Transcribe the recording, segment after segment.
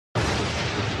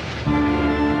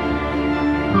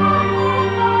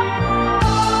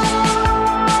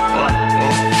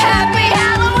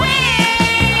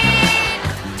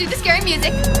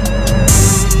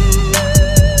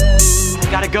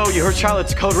ago, you heard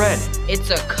Charlotte's code red. It's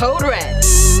a code red.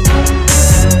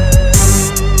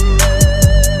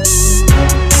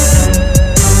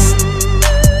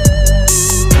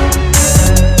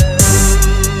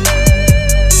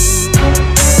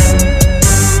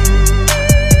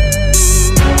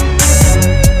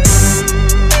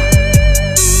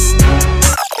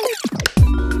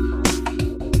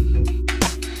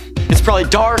 It's probably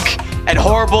dark and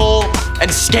horrible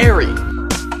and scary.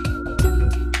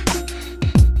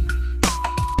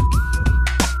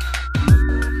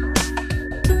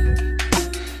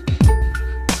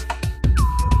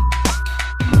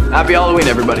 Happy Halloween,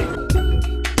 everybody.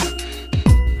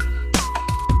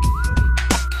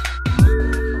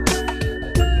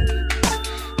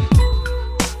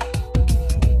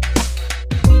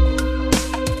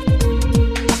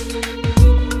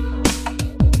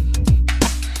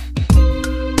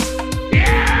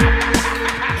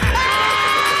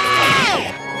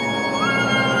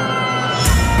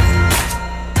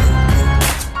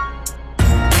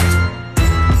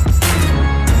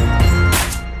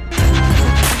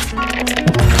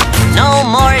 No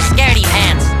more scaredy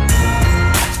pants.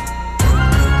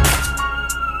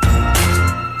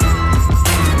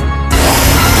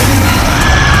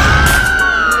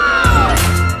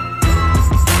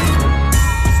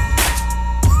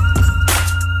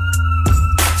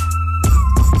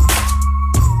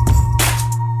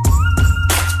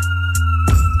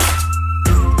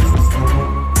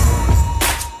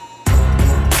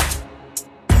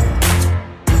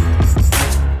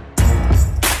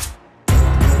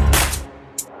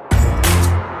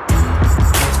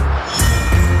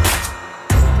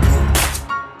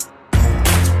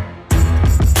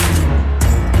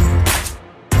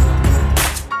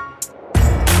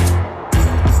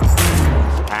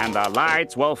 And the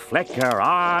lights will flicker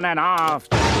on and off.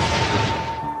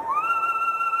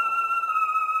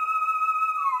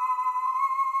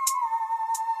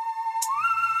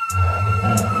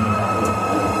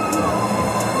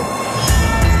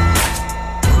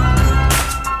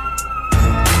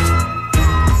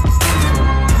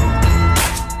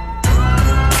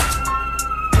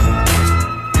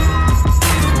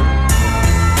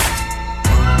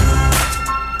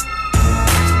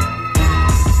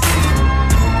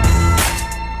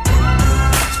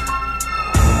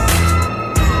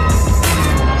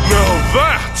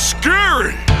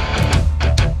 Scary!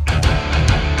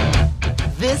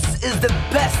 This is the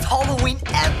best Halloween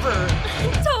ever!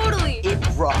 Totally! It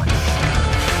rocks.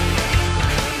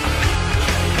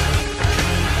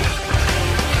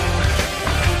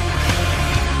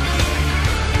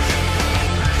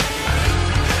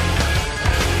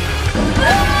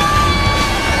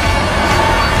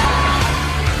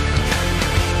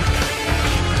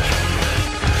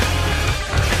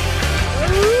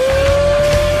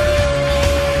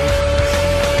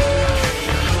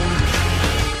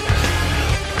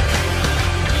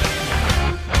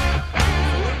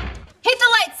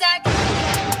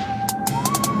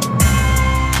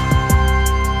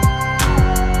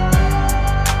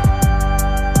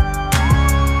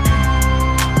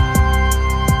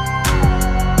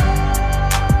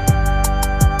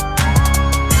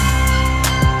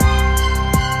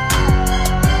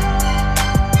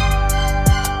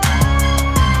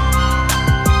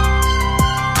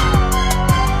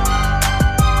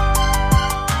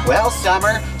 Well,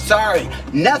 Summer, sorry,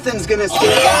 nothing's gonna scare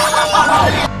you.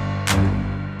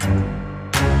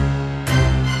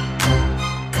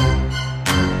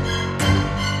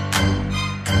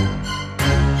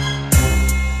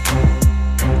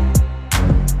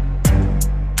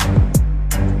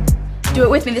 Do it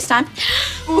with me this time.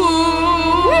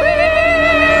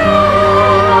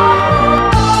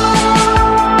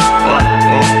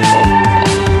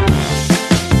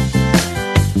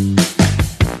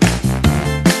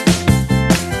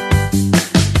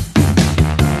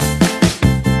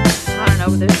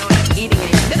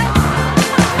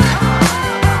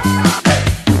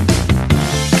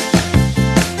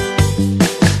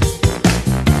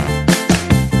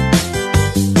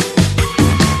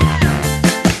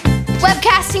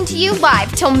 To you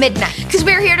live till midnight, because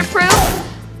we're here to prove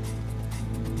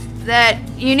that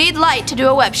you need light to do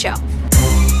a web show.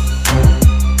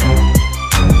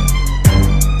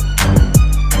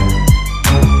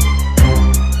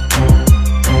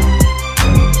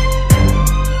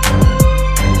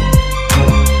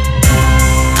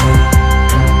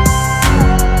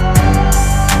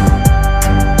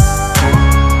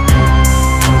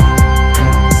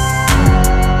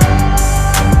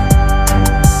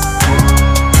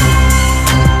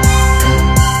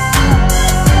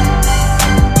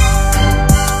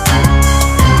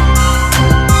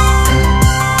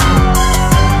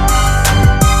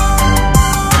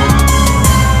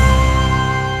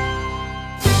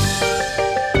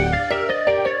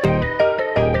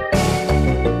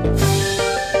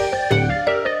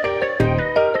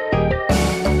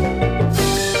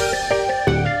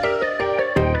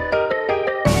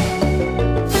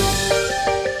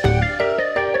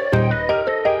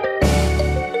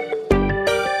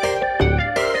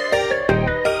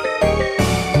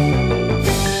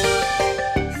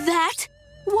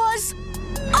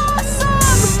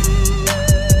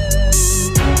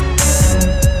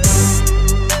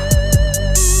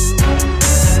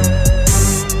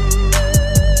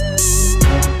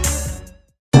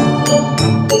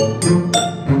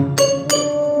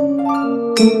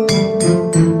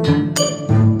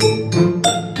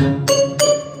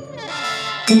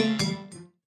 Bye.